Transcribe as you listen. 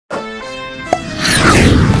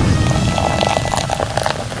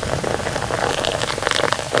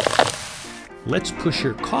let's push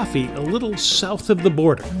your coffee a little south of the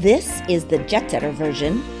border. This is the Jetsetter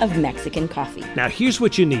version of Mexican coffee. Now here's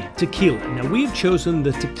what you need. Tequila. Now we've chosen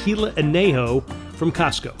the Tequila Añejo from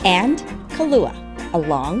Costco. And Kahlua,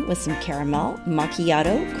 along with some caramel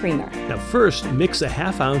macchiato creamer. Now first, mix a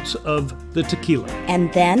 ½ ounce of the tequila.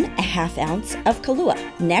 And then a ½ ounce of Kahlua.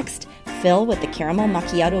 Next, fill with the caramel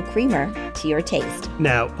macchiato creamer to your taste.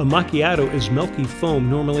 Now, a macchiato is milky foam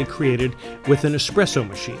normally created with an espresso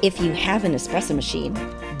machine. If you have an espresso machine,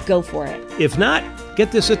 go for it. If not,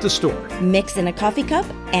 get this at the store. Mix in a coffee cup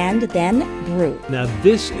and then brew. Now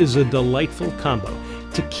this is a delightful combo.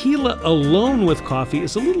 Tequila alone with coffee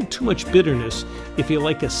is a little too much bitterness if you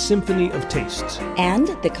like a symphony of tastes. And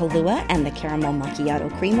the Kahlua and the caramel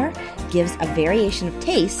macchiato creamer gives a variation of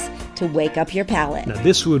tastes to wake up your palate. Now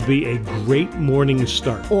this would be a great morning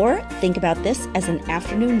start. Or think about this as an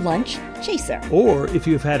afternoon lunch chaser. Or if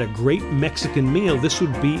you've had a great Mexican meal, this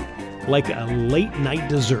would be like a late night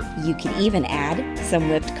dessert. You could even add some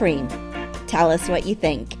whipped cream. Tell us what you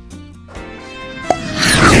think.